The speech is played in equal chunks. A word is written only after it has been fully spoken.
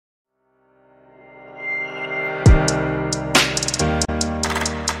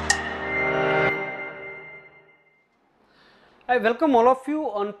I welcome all of you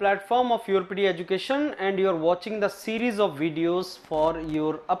on platform of YourPedia Education, and you are watching the series of videos for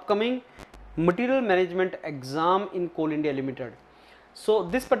your upcoming material management exam in Coal India Limited. So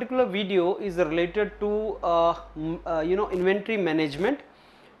this particular video is related to inventory management.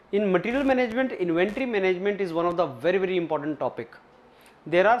 In material management, inventory management is one of the very important topic.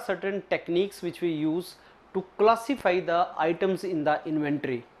 There are certain techniques which we use to classify the items in the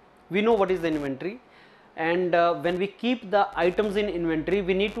inventory. We know what is the inventory, and when we keep the items in inventory,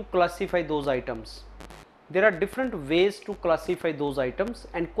 we need to classify those items. There are different ways to classify those items,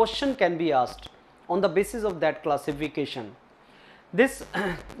 and question can be asked on the basis of that classification. This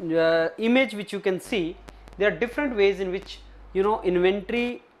image which you can see, there are different ways in which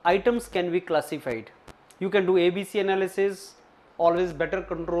inventory items can be classified. You can do ABC analysis, always better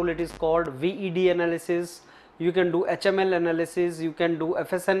control, it is called VED analysis. You can do HML analysis, you can do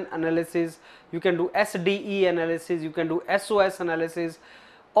FSN analysis, you can do SDE analysis, you can do SOS analysis.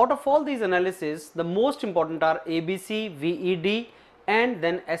 Out of all these analysis, the most important are ABC, VED and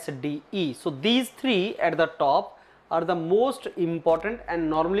then SDE. So these three at the top are the most important, and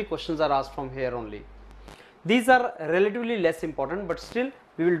normally questions are asked from here only. These are relatively less important, but still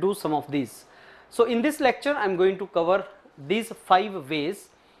we will do some of these. So in this lecture I am going to cover these 5 ways: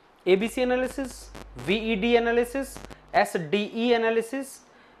 ABC analysis, VED analysis, SDE analysis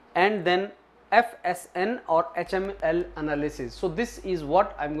and then FSN or HML analysis. So this is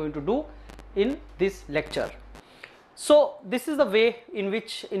what I am going to do in this lecture. So this is the way in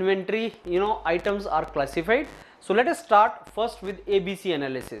which inventory items are classified. So let us start first with ABC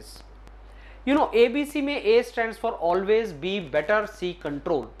analysis. ABC mein A stands for always, B better, C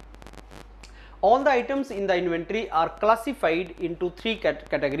control. All the items in the inventory are classified into 3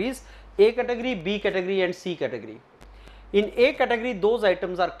 categories: A category, B category and C category. In A category, those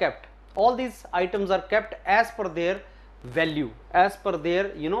items are kept. All these items are kept as per their value, as per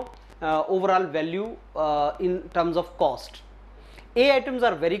their overall value in terms of cost. A items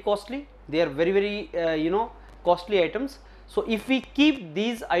are very costly, they are very costly items. So if we keep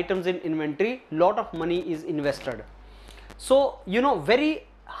these items in inventory, lot of money is invested. So very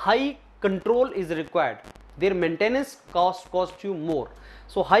high control is required. Their maintenance cost you more,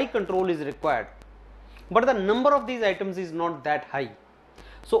 so high control is required, but the number of these items is not that high.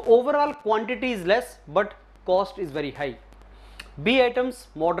 So overall quantity is less, but cost is very high. B items,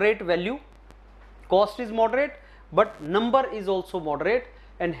 moderate value, cost is moderate, but number is also moderate,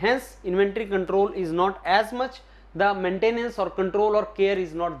 and hence inventory control is not as much, the maintenance or control or care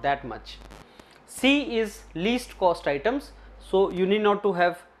is not that much. C is least cost items, so you need not to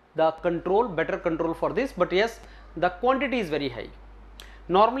have the control, better control for this, but yes, the quantity is very high.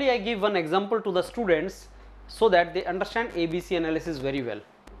 Normally I give one example to the students so that they understand ABC analysis very well.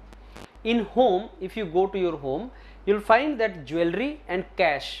 In home, if you go to your home, you will find that jewelry and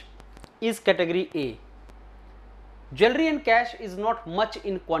cash is category A. Jewelry and cash is not much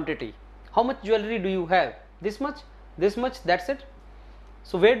in quantity. How much jewelry do you have? This much, that's it.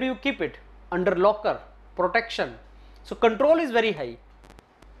 So where do you keep it? Under locker, protection. So control is very high,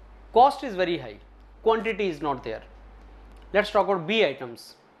 cost is very high, quantity is not there. Let's talk about B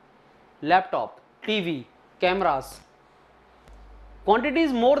items: laptop, TV, cameras. Quantity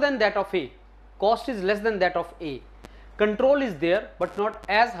is more than that of A, cost is less than that of A. Control is there but not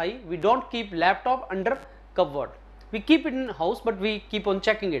as high. We don't keep laptop under cupboard, we keep it in house, but we keep on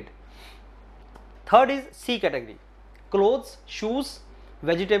checking it. Third is C category: clothes, shoes,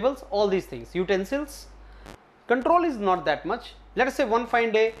 vegetables, all these things, utensils. Control is not that much. Let us say one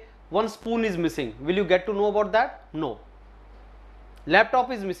fine day, one spoon is missing. Will you get to know about that? No.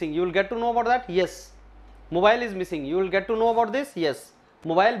 Laptop is missing. You will get to know about that? Yes. Mobile is missing. You will get to know about this? Yes.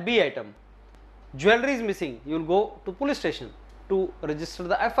 Mobile, B item. Jewelry is missing. You will go to police station to register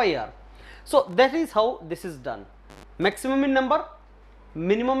the FIR. So that is how this is done. Maximum in number,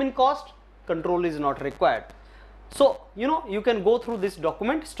 minimum in cost, control is not required. So you can go through this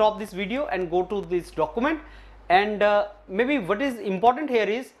document, stop this video and go to this document, and maybe what is important here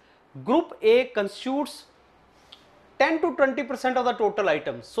is group A constitutes 10 to 20% of the total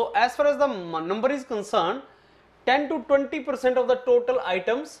items. So as far as the number is concerned, 10 to 20% of the total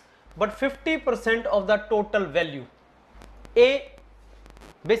items, but 50% of the total value. A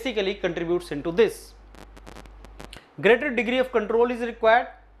basically contributes into this. Greater degree of control is required.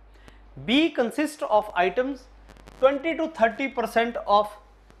 B consists of items 20 to 30% of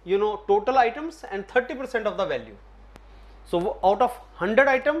total items and 30% of the value. So out of 100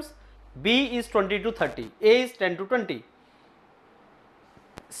 items, B is 20 to 30, A is 10 to 20,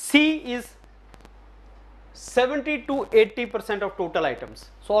 C is 70 to 80% of total items.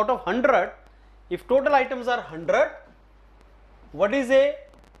 So out of 100, if total items are 100, what is A,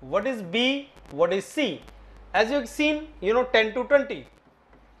 what is B, what is C. As you have seen, 10 to 20,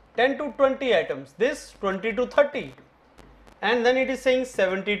 10 to 20 items, this 20 to 30, and then it is saying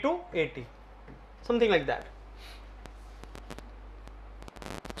 70 to 80, something like that.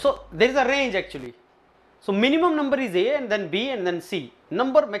 So there is a range actually. So minimum number is A and then B and then C.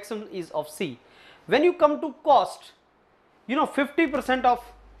 Number maximum is of C. When you come to cost, 50% of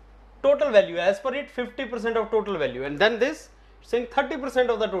total value, as per it 50% of total value, and then this saying 30%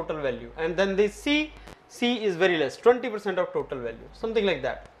 of the total value, and then this C is very less, 20% of total value, something like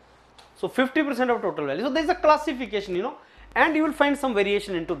that. So 50% of total value. So there is a classification, and you will find some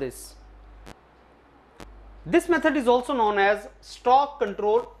variation into this. This method is also known as stock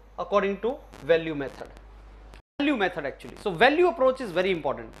control according to value method. Value method actually. So value approach is very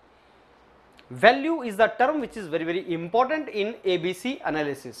important. Value is the term which is very, very important in ABC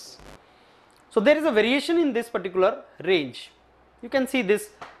analysis. So there is a variation in this particular range. You can see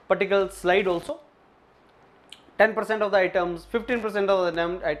this particular slide also. 10% of the items, 15% of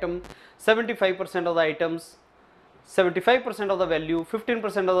the item, 75% of the items, 75% of the value,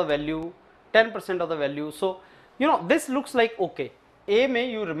 15% of the value, 10% of the value. So, this looks like okay. A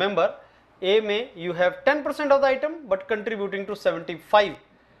may, you remember, A may you have 10% of the item but contributing to 75%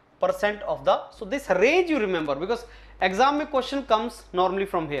 of the, so this range you remember, because exam mein question comes normally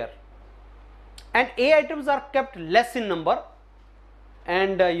from here. And A items are kept less in number,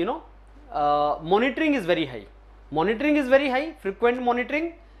 and monitoring is very high. Monitoring is very high, frequent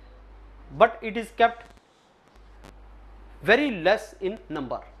monitoring, but it is kept very less in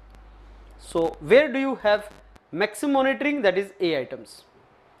number. So where do you have maximum monitoring? That is A items.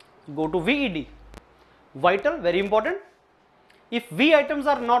 Go to VED, vital, very important. If V items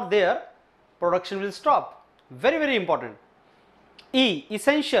are not there, production will stop, very, very important. E,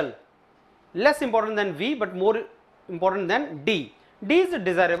 essential, less important than V but more important than D. D is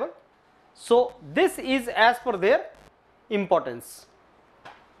desirable. So this is as per their importance.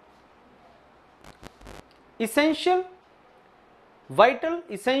 Essential, vital,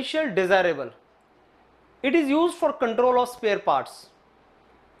 essential, desirable. It is used for control of spare parts.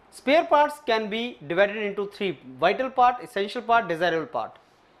 Spare parts can be divided into three: vital part, essential part, desirable part.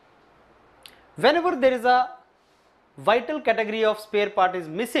 Whenever there is a vital category of spare part is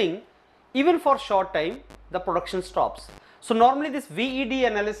missing, even for short time, the production stops. So normally this VED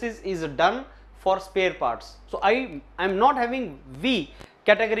analysis is done for spare parts. So I am not having V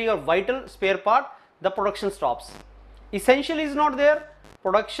category or vital spare part, the production stops. Essential is not there,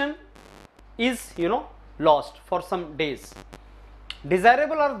 production is lost for some days.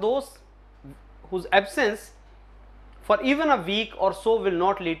 Desirable are those whose absence for even a week or so will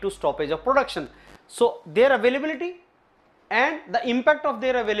not lead to stoppage of production. So their availability and the impact of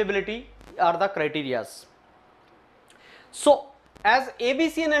their availability are the criterias. So as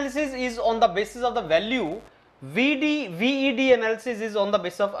ABC analysis is on the basis of the value, VED analysis is on the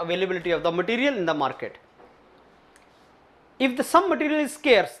basis of availability of the material in the market. If some material is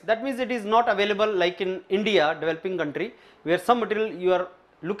scarce, that means it is not available, like in India, developing country, where some material you are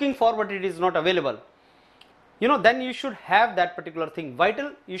looking for but it is not available, then you should have that particular thing.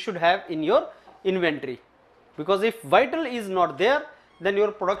 Vital you should have in your inventory, because if vital is not there, then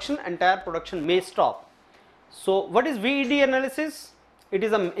your entire production may stop. So what is VED analysis? It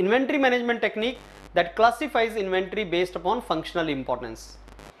is an inventory management technique that classifies inventory based upon functional importance.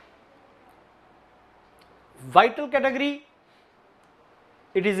 Vital category,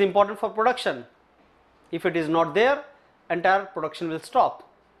 it is important for production. If it is not there, entire production will stop.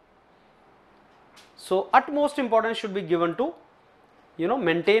 So utmost importance should be given to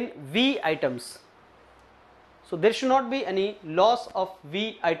maintain V items. So there should not be any loss of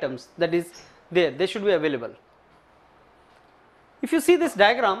V items, that is there, they should be available. If you see this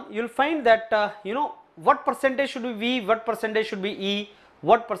diagram, you will find that what percentage should be V, what percentage should be E,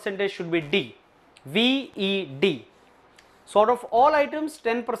 what percentage should be D. V, E, D. So out of all items,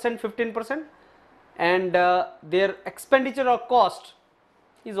 10%, 15%, and their expenditure or cost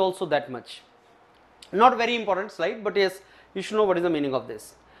is also that much. Not very important slide, but yes, you should know what is the meaning of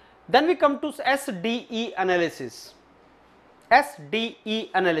this. Then we come to SDE analysis. SDE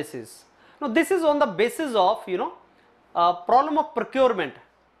analysis. Now this is on the basis of problem of procurement,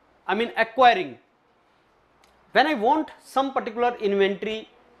 acquiring. When I want some particular inventory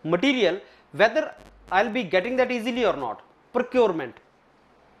material, whether I will be getting that easily or not. Procurement.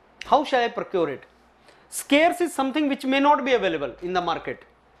 How shall I procure it? Scarce is something which may not be available in the market.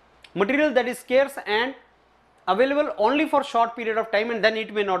 Material that is scarce and available only for short period of time, and then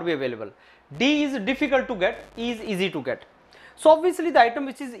it may not be available. D is difficult to get, E is easy to get. So obviously the item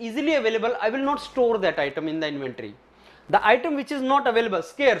which is easily available, I will not store that item in the inventory. The item which is not available,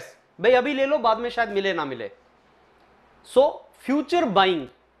 scarce, भाई अभी ले लो बाद में शायद मिले ना मिले. So future buying,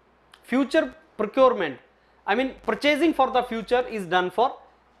 future procurement, I mean purchasing for the future is done for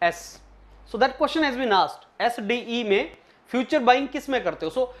S. So that question has been asked. SDE में future buying किस में करते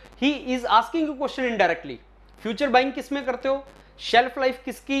हो? So he is asking you question indirectly. Future buying किस में करते हो? Shelf life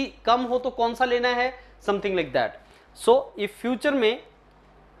किसकी कम हो तो कौन सा लेना है? Something like that. So if future में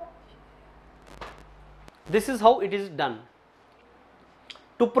this is how it is done.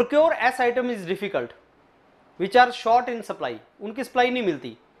 To procure S item is difficult, which are short in supply. उनकी supply नहीं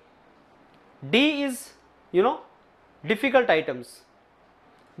मिलती. D is difficult items,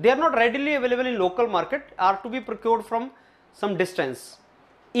 they are not readily available in local market, are to be procured from some distance.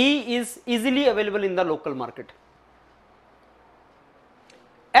 E is easily available in the local market.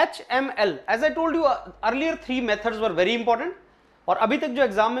 HML, as I told you earlier, 3 methods were very important. और अभी तक जो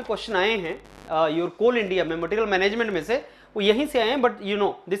exam में question आए हैं your coal India में material management में से, वो यहीं से आए हैं. But you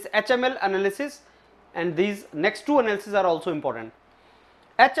know this HML analysis and these next 2 analysis are also important.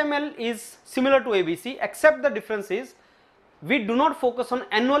 HML is similar to ABC, except the difference is we do not focus on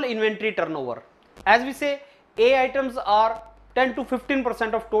annual inventory turnover. As we say, A items are 10 to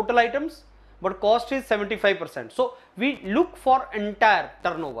 15% of total items, but cost is 75%. So we look for entire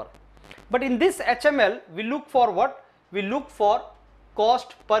turnover. But in this HML, we look for what? We look for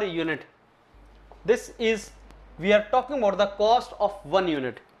cost per unit. This is, we are talking about the cost of one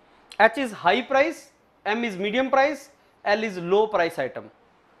unit. H is high price, M is medium price, L is low price item.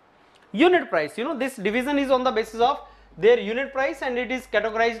 Unit price, this division is on the basis of their unit price and it is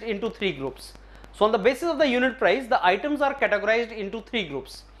categorized into 3 groups. So on the basis of the unit price, the items are categorized into 3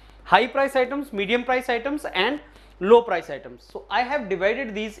 groups: high price items, medium price items and low price items. So I have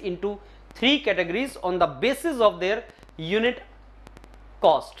divided these into 3 categories on the basis of their unit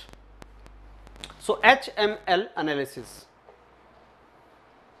cost. So HML analysis.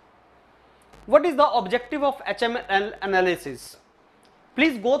 What is the objective of HML analysis?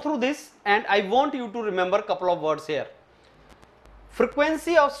 Please go through this and I want you to remember a couple of words here.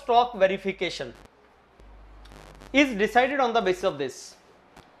 Frequency of stock verification is decided on the basis of this.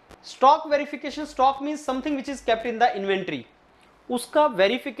 Stock verification, stock means something which is kept in the inventory. उसका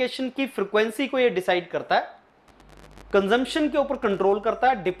verification की frequency को ये decide करता है, consumption के ऊपर control करता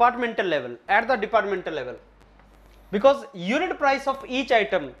है departmental level, at the departmental level. Because unit price of each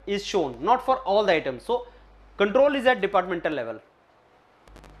item is shown, not for all the items. So control is at departmental level.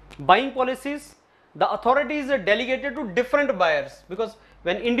 Buying policies, the authority is delegated to different buyers, because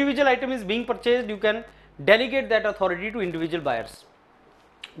when individual item is being purchased, you can delegate that authority to individual buyers.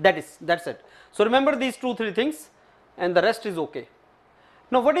 That's it. So remember these 2-3 things and the rest is okay.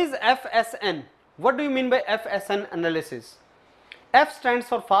 Now what is FSN? What do you mean by FSN analysis? F stands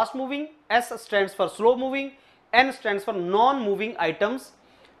for fast moving, S stands for slow moving, N stands for non moving items.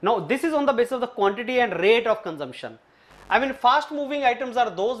 Now this is on the basis of the quantity and rate of consumption. I mean, fast moving items are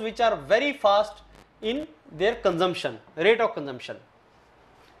those which are very fast in their consumption, rate of consumption.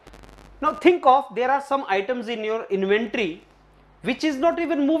 Now think of, there are some items in your inventory which is not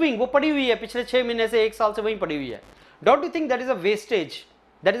even moving, वो पड़ी हुई है पिछले 6 महीने से 1 साल से वहीं पड़ी हुई है. Don't you think that is a wastage?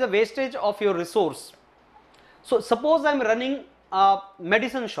 That is a wastage of your resource. So suppose I am running a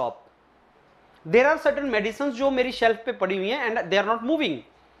medicine shop. There are certain medicines जो मेरी shelf पे पड़ी हुई हैं and they are not moving.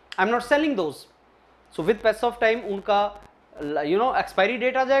 I am not selling those. So with passage of time उनका expiry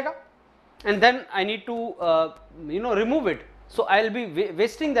date आ जाएगा and then I need to remove it. So I will be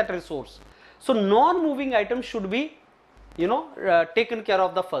wasting that resource. So non moving items should be taken care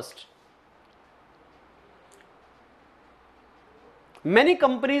of the first. Many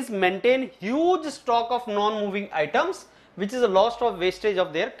companies maintain huge stock of non moving items, which is a loss of wastage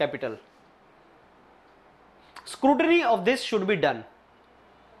of their capital. Scrutiny of this should be done.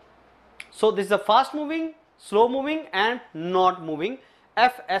 So this is a fast moving, slow moving and not moving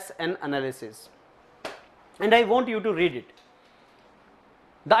FSN analysis, and I want you to read it.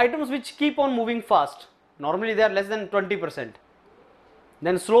 The items which keep on moving fast, normally they are less than 20%.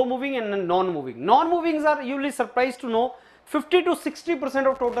 Then slow moving and non moving. Non movings are, you will be surprised to know, 50 to 60%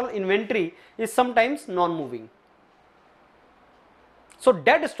 of total inventory is sometimes non moving. So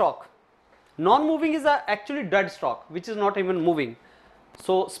dead stock, non moving is actually dead stock which is not even moving.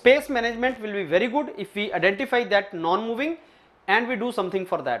 So space management will be very good if we identify that non moving and we do something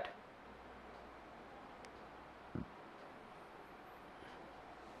for that.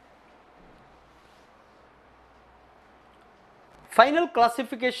 Final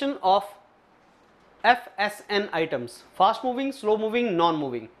classification of FSN items: fast moving, slow moving, non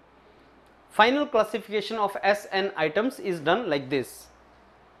moving. Final classification of SN items is done like this.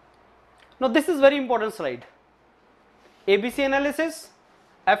 Now this is very important slide. ABC analysis,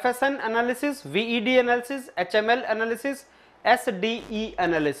 FSN analysis, VED analysis, HML analysis, SDE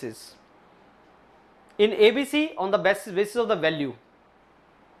analysis. In ABC, on the basis of the value,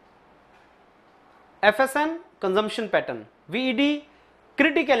 FSN consumption pattern, VED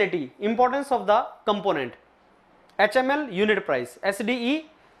criticality, importance of the component, HML unit price, SDE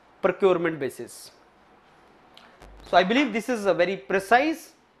procurement basis. So I believe this is a very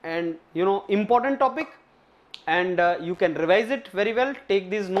precise and important topic, and you can revise it very well, take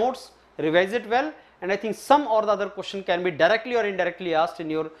these notes, revise it well, and I think some or the other question can be directly or indirectly asked in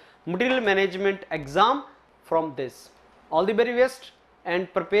your material management exam from this. All the very best,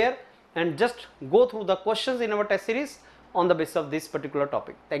 and prepare and just go through the questions in our test series on the basis of this particular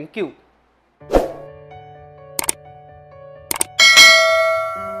topic. Thank you.